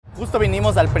Justo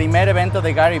vinimos al primer evento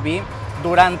de Gary Vee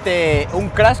durante un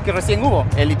crash que recién hubo.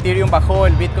 El Ethereum bajó,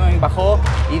 el Bitcoin bajó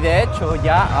y de hecho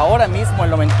ya ahora mismo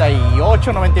el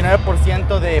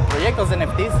 98-99% de proyectos de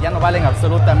NFTs ya no valen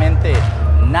absolutamente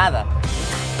nada.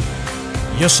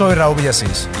 Yo soy Raúl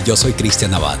Villasís. Y yo soy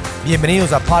Cristian Abad.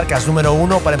 Bienvenidos al podcast número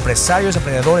 1 para empresarios y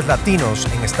emprendedores latinos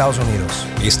en Estados Unidos.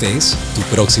 Este es Tu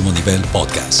Próximo Nivel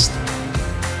Podcast.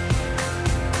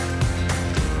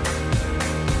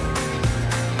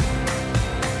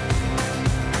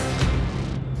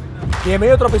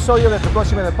 Bienvenido a otro episodio de Tu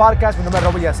Próximo Nivel Podcast. Mi nombre es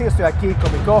Raúl Villasís, estoy aquí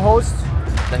con mi co-host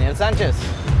Daniel Sánchez.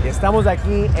 Y estamos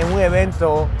aquí en un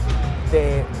evento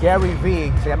de Gary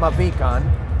Vee, que se llama VeeCon,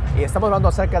 y estamos hablando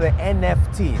acerca de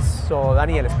NFTs. So,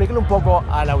 Daniel, explícale un poco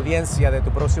a la audiencia de Tu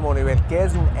Próximo Nivel, ¿qué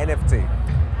es un NFT?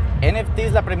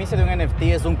 NFTs, la premisa de un NFT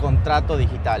es un contrato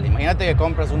digital. Imagínate que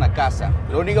compras una casa.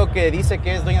 Lo único que dice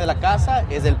que es dueño de la casa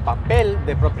es el papel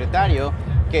de propietario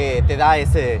que te da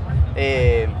ese,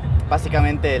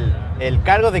 básicamente el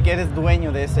cargo de que eres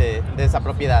dueño de esa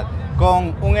propiedad.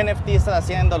 Con un NFT estás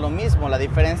haciendo lo mismo, la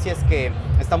diferencia es que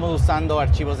estamos usando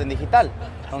archivos en digital.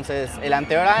 Entonces, el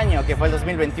anterior año, que fue el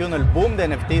 2021, el boom de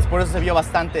NFTs, por eso se vio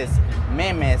bastantes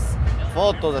memes,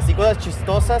 fotos, así cosas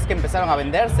chistosas que empezaron a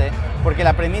venderse, porque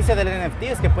la premisa del NFT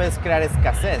es que puedes crear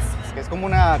escasez, es como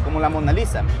la Mona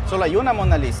Lisa, solo hay una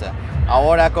Mona Lisa.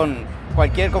 Ahora con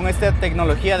esta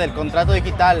tecnología del contrato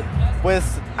digital, puedes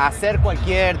hacer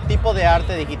cualquier tipo de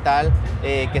arte digital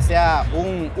que sea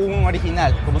un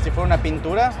original, como si fuera una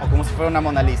pintura o como si fuera una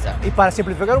Mona Lisa. Y para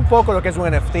simplificar un poco lo que es un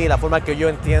NFT, la forma que yo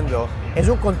entiendo, es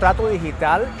un contrato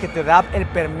digital que te da el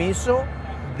permiso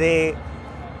de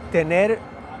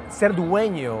ser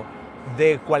dueño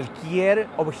de cualquier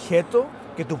objeto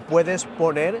que tú puedes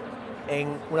poner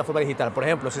en una forma digital. Por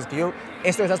ejemplo, si es que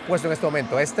esto que estás puesto en este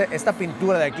momento, esta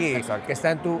pintura de aquí, exacto, que está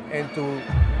en tu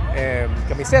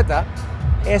camiseta,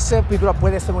 esa pintura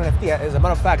puede ser un NFT. As a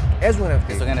matter of fact, es un NFT.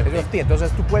 Es un NFT.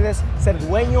 Entonces tú puedes ser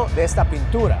dueño de esta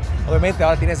pintura. Obviamente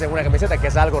ahora tienes una camiseta que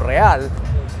es algo real,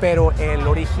 pero el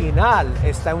original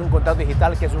está en un contrato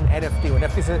digital que es un NFT. Un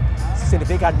NFT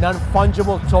significa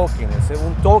Non-Fungible Token. Es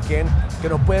un token que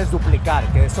no puedes duplicar,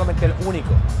 que es solamente el único.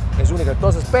 Es único.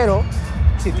 Entonces, pero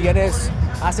si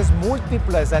haces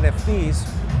múltiples NFTs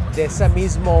de esa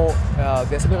misma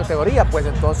categoría, pues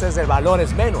entonces el valor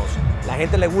es menos. La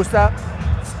gente le gusta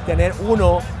tener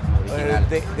uno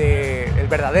el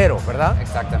verdadero, ¿verdad?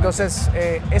 Exactamente. Entonces,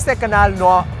 este canal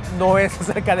no es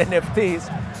acerca de NFTs,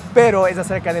 pero es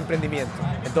acerca de emprendimiento.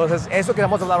 Entonces, eso que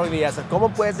vamos a hablar hoy día es cómo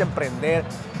puedes emprender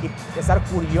y estar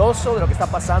curioso de lo que está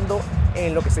pasando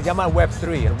en lo que se llama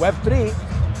Web3. El Web3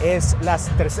 es la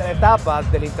tercera etapa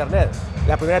del Internet.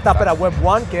 La primera etapa era Web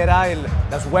 1, que era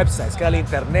las websites, que era el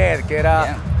Internet, que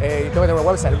era una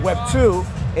website. El Web 2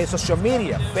 es social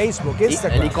media, Facebook,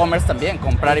 Instagram. El e-commerce también,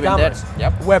 comprar y vender.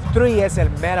 Yep. Web 3 es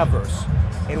el metaverse,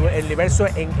 el universo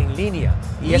en línea.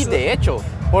 Y de hecho,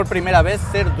 por primera vez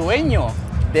ser dueño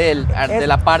de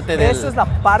la parte del... Esa es la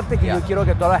parte que yo quiero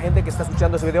que toda la gente que está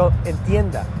escuchando este video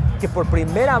entienda. Que por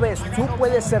primera vez tú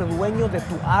puedes ser dueño de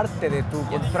tu arte, de tu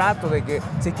contrato, de que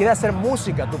si quieres hacer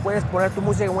música, tú puedes poner tu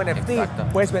música en un NFT, exacto,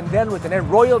 puedes venderlo y tener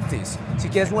royalties. Si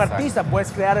quieres un artista,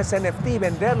 puedes crear ese NFT y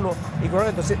venderlo.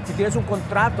 Entonces, si tienes un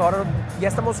contrato, ahora ya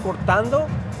estamos cortando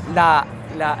las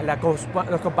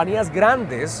compañías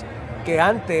grandes que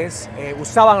antes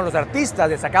usaban a los artistas,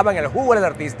 les sacaban el jugo a los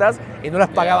artistas y no les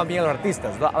pagaban bien a los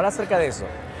artistas. Habla acerca de eso.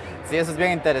 Sí, eso es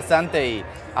bien interesante y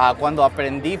cuando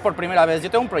aprendí por primera vez, yo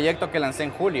tengo un proyecto que lancé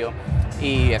en julio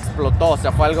y explotó, o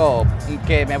sea, fue algo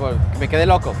que me quedé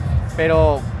loco.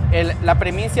 Pero la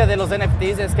premisa de los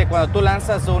NFTs es que cuando tú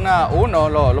lanzas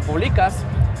lo publicas,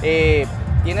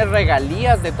 tienes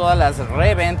regalías de todas las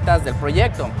reventas del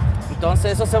proyecto.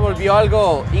 Entonces eso se volvió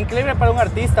algo increíble para un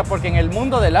artista porque en el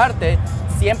mundo del arte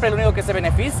siempre lo único que se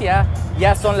beneficia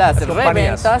ya son las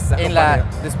reventas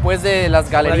después de las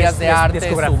galerías de arte,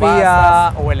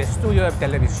 discografía o el estudio de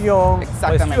televisión, exactamente,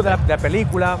 o el estudio de la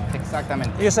película.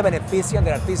 Exactamente. Ellos se benefician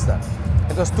del artista.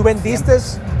 Entonces tú vendiste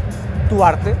tu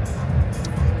arte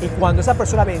y cuando esa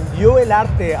persona vendió el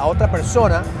arte a otra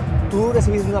persona, tú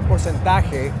recibiste un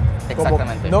porcentaje.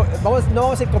 Exactamente. No vamos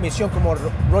a decir comisión, como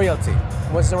royalty.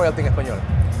 ¿Cómo es royalty en español?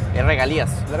 Regalías.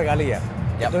 La regalía.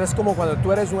 Yep. Entonces es como cuando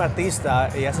tú eres un artista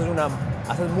y haces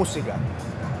música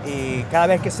y cada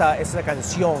vez que esa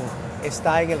canción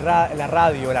está en la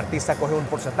radio, el artista coge un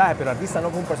porcentaje, pero el artista no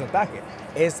coge un porcentaje,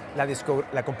 es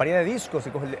la compañía de discos que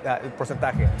coge el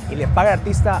porcentaje y le paga al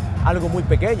artista algo muy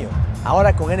pequeño.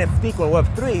 Ahora con NFT, con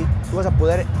Web3, tú vas a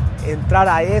poder entrar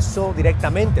a eso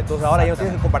directamente. Entonces ahora ya no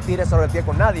tienes que compartir esa royalty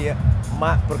con nadie,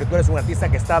 porque tú eres un artista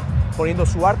que está poniendo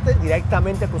su arte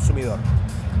directamente al consumidor.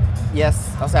 Yes,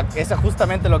 o sea, eso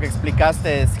justamente lo que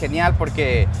explicaste es genial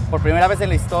porque por primera vez en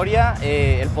la historia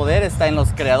el poder está en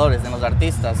los creadores, en los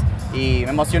artistas. Y me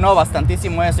emocionó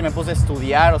bastantísimo eso y me puse a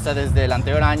estudiar, o sea, desde el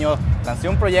anterior año lancé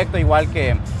un proyecto igual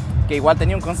que igual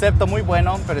tenía un concepto muy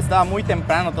bueno, pero estaba muy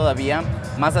temprano todavía.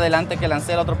 Más adelante que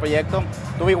lancé el otro proyecto,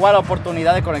 tuve igual la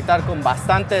oportunidad de conectar con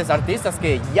bastantes artistas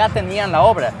que ya tenían la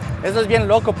obra. Eso es bien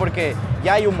loco porque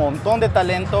ya hay un montón de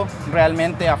talento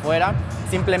realmente afuera.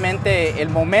 Simplemente el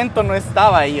momento no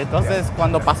estaba ahí. Entonces,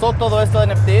 cuando pasó todo esto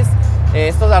de NFTs,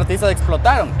 estos artistas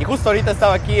explotaron. Y justo ahorita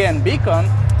estaba aquí en Beacon,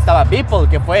 estaba Beeple,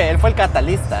 él fue el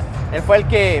catalista. Él fue el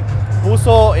que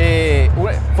puso,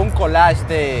 fue un collage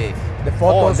de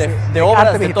fotos, de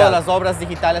obras, de todas las obras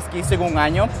digitales que hizo en un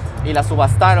año y las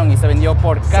subastaron y se vendió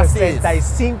por casi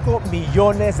 $65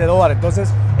 millones. Entonces,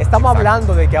 estamos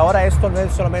hablando de que ahora esto no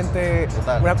es solamente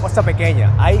una cosa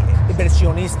pequeña. Hay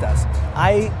inversionistas,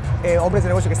 hay hombres de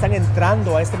negocio que están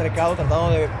entrando a este mercado tratando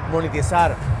de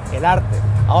monetizar el arte.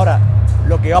 Ahora,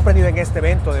 lo que he aprendido en este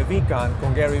evento de Beacon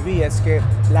con Gary Vee es que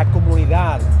la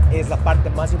comunidad es la parte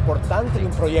más importante de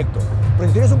un proyecto. Pero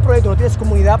si tienes un proyecto y no tienes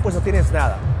comunidad, pues no tienes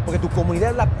nada. Porque tu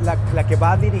comunidad es la que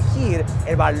va a dirigir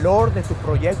el valor de tu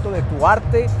proyecto, de tu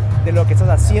arte, de lo que estás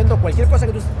haciendo. Cualquier cosa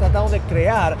que tú estés tratando de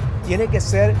crear tiene que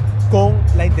ser con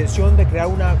la intención de crear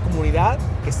una comunidad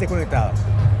que esté conectada.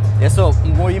 Eso,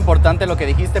 muy importante lo que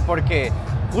dijiste porque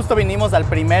justo vinimos al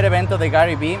primer evento de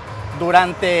Gary Vee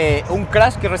durante un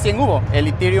crash que recién hubo. El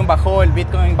Ethereum bajó, el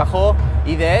Bitcoin bajó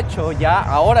y de hecho ya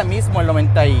ahora mismo el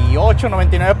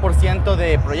 98-99%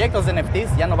 de proyectos de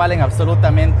NFTs ya no valen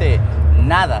absolutamente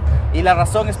nada. Y la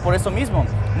razón es por eso mismo.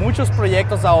 Muchos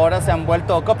proyectos ahora se han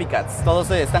vuelto copycats. Todos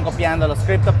se están copiando a los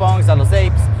CryptoPunks, a los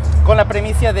Apes, con la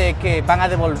premisa de que van a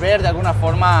devolver de alguna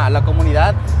forma a la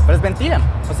comunidad, pero es mentira.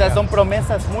 O sea, son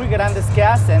promesas muy grandes que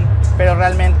hacen, pero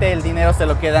realmente el dinero se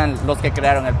lo quedan los que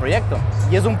crearon el proyecto.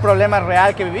 Y es un problema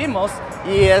real que vivimos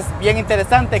y es bien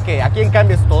interesante que aquí en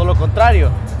cambio es todo lo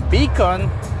contrario. Beacon,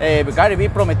 Gary Vee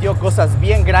prometió cosas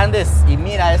bien grandes y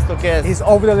mira esto que es. He's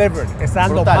over-delivered, está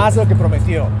dando brutal. más de lo que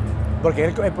prometió. Porque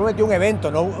él prometió un evento,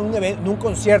 no un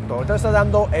concierto. Ahorita está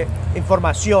dando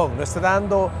información, no está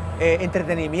dando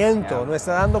entretenimiento, no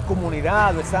está dando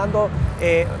comunidad, no está dando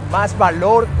más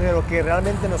valor de lo que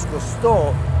realmente nos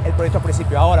costó el proyecto al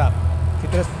principio. Ahora, si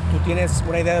tú tienes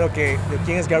una idea de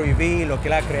quién es Gary Vee, lo que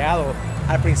él ha creado,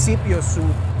 al principio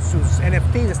sus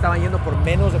NFTs estaban yendo por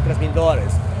menos de $3,000.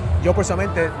 Yo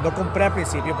personalmente no compré al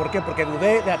principio. ¿Por qué? Porque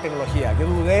dudé de la tecnología. Yo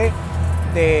dudé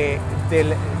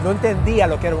no entendía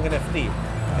lo que era un NFT.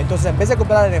 Entonces, en vez de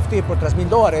comprar el NFT por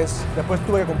 $3,000, después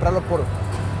tuve que comprarlo por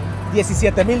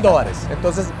 $17,000.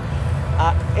 Entonces,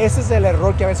 ese es el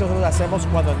error que a veces nosotros hacemos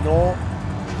cuando no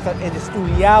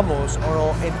estudiamos o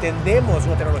no entendemos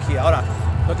una tecnología. Ahora,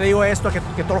 no te digo esto que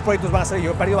todos los proyectos van a ser.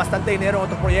 Yo he perdido bastante dinero en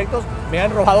otros proyectos. Me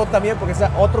han robado también porque ese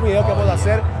es otro video que vamos a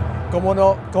hacer. Cómo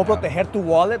proteger tu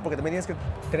wallet, porque también tienes que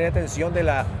tener atención de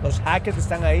los hackers que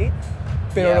están ahí.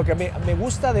 Pero lo que me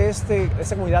gusta de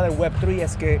esta comunidad del Web3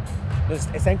 es que nos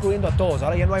está incluyendo a todos.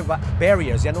 Ahora ya no hay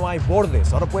barriers, ya no hay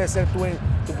bordes. Ahora puedes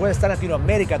estar en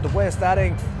Latinoamérica, tú puedes estar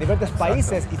en diferentes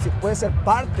países y puedes ser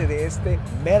parte de este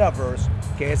metaverse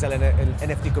que es el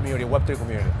NFT community, Web3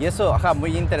 community. Y eso,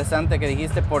 muy interesante que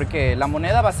dijiste porque la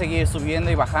moneda va a seguir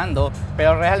subiendo y bajando,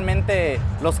 pero realmente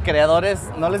los creadores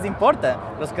no les importa.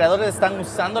 Los creadores están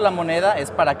usando la moneda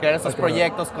es para crear esos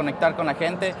proyectos, conectar con la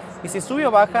gente y si sube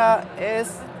o baja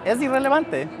es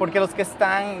irrelevante porque los que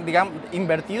están, digamos,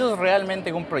 invertidos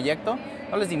realmente en un proyecto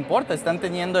no les importa, están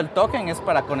teniendo el token, es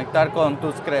para conectar con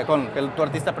tu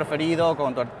artista preferido,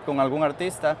 con algún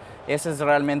artista. Ese es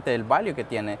realmente el value que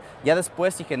tiene. Ya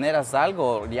después si generas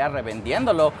algo, ya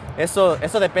revendiéndolo,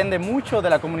 eso depende mucho de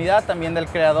la comunidad, también del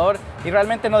creador y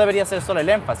realmente no debería ser solo el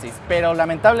énfasis, pero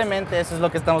lamentablemente eso es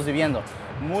lo que estamos viviendo.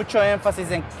 Mucho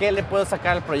énfasis en qué le puedo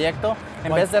sacar al proyecto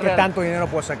en vez de qué tanto dinero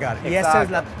puedo sacar. Exacto. Y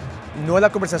esa no es la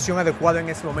conversación adecuada en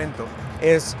este momento.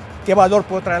 Es qué valor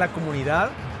puedo traer a la comunidad,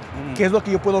 qué es lo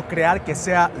que yo puedo crear que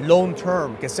sea long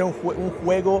term, que sea un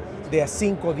juego de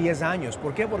 5 o 10 años.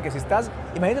 ¿Por qué? Porque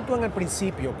imagínate tú en el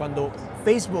principio, cuando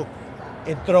Facebook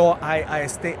entró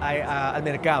al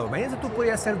mercado, imagínate tú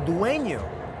podías ser dueño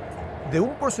de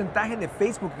un porcentaje de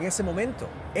Facebook en ese momento.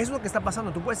 Eso es lo que está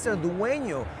pasando. Tú puedes ser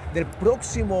dueño del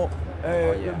próximo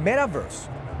metaverse.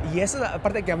 Y esa es la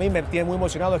parte que a mí me tiene muy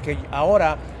emocionado, es que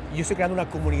ahora yo estoy creando una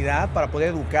comunidad para poder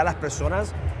educar a las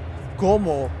personas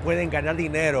cómo pueden ganar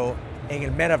dinero en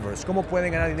el metaverse, cómo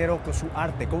pueden ganar dinero con su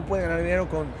arte, cómo pueden ganar dinero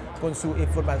con su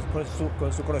información,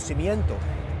 con su conocimiento.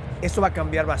 Eso va a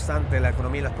cambiar bastante la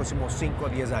economía en los próximos 5 o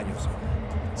 10 años.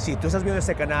 si tú estás viendo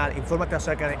este canal, infórmate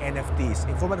acerca de NFTs,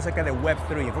 infórmate acerca de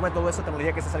Web3, infórmate de toda esa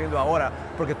tecnología que está saliendo ahora,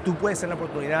 porque tú puedes tener la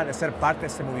oportunidad de ser parte de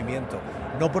este movimiento.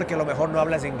 No porque a lo mejor no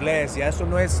hablas inglés, ya eso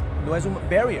no es un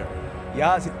barrier.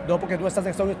 Ya, no porque tú estás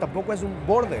en Estados Unidos, tampoco es un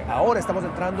borde. Ahora estamos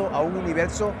entrando a un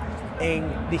universo en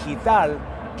digital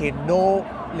que no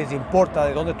les importa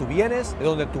de dónde tú vienes, de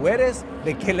dónde tú eres,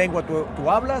 de qué lengua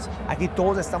tú hablas. Aquí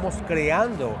todos estamos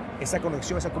creando esa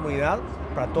conexión, esa comunidad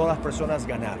para todas las personas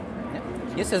ganar.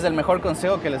 Y ese es el mejor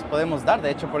consejo que les podemos dar,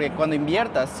 de hecho, porque cuando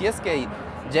inviertas, si es que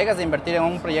llegas a invertir en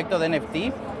un proyecto de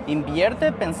NFT,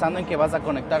 invierte pensando en que vas a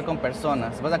conectar con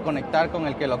personas, vas a conectar con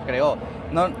el que lo creó.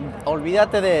 No,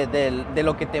 olvídate de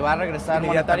lo que te va a regresar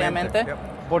monetariamente,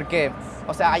 porque,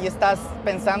 o sea, ahí estás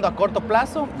pensando a corto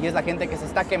plazo y es la gente que se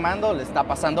está quemando, le está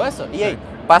pasando eso. Y hey,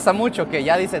 pasa mucho que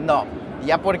ya dicen, no,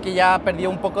 ya porque ya perdió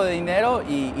un poco de dinero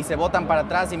y se botan para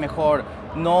atrás y mejor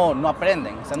no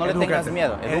aprenden. O sea, no le tengas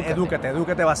miedo.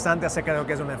 Edúcate bastante acerca de lo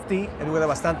que es un NFT, edúcate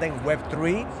bastante en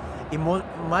Web3 y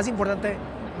más importante,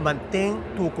 mantén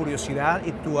tu curiosidad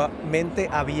y tu mente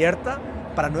abierta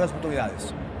para nuevas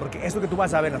oportunidades. Porque esto que tú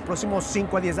vas a ver en los próximos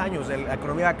 5 a 10 años, la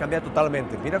economía va a cambiar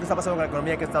totalmente. Mira lo que está pasando con la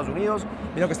economía aquí en Estados Unidos,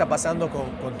 mira lo que está pasando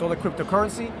con todo el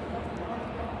cryptocurrency.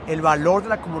 El valor de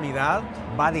la comunidad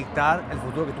va a dictar el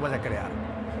futuro que tú vas a crear.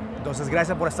 Entonces,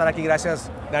 gracias por estar aquí,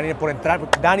 gracias Daniel por entrar.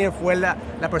 Daniel fue la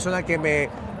persona que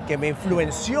me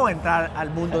influenció a entrar al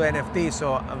mundo de NFT,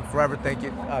 so I'm forever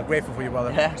grateful for you,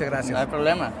 brother. Muchas gracias. No hay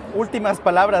problema. Últimas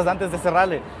palabras antes de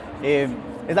cerrarle.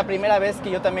 Es la primera vez que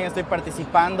yo también estoy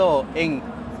participando en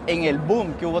el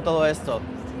boom que hubo todo esto.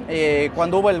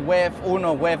 Cuando hubo el Web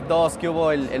 1, Web 2, que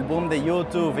hubo el boom de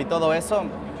YouTube y todo eso,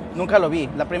 nunca lo vi.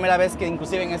 La primera vez que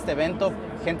inclusive en este evento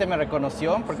gente me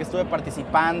reconoció porque estuve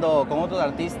participando con otros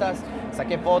artistas,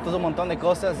 saqué fotos, un montón de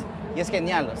cosas y es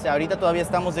genial. O sea, ahorita todavía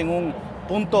estamos en un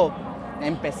punto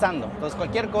empezando. Entonces,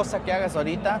 cualquier cosa que hagas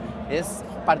ahorita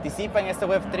participa en este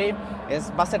Web3,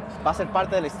 va a ser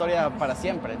parte de la historia para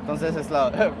siempre. Entonces, es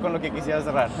con lo que quisiera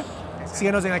cerrar.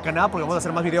 Síguenos en el canal porque vamos a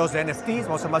hacer más videos de NFTs,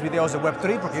 vamos a hacer más videos de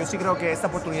Web3, porque yo sí creo que esta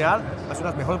oportunidad va a ser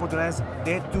una de las mejores oportunidades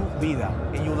de tu vida,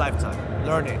 in your lifetime.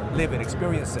 Learn it, live it,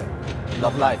 experience it.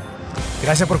 Love life.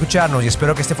 Gracias por escucharnos y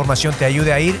espero que esta información te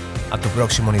ayude a ir a tu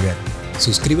próximo nivel.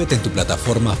 Suscríbete en tu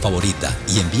plataforma favorita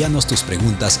y envíanos tus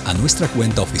preguntas a nuestra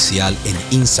cuenta oficial en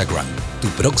Instagram, Tu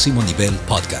Próximo Nivel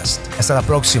Podcast. Hasta la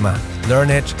próxima.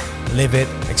 Learn it, live it,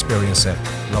 experience it.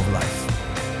 Love life.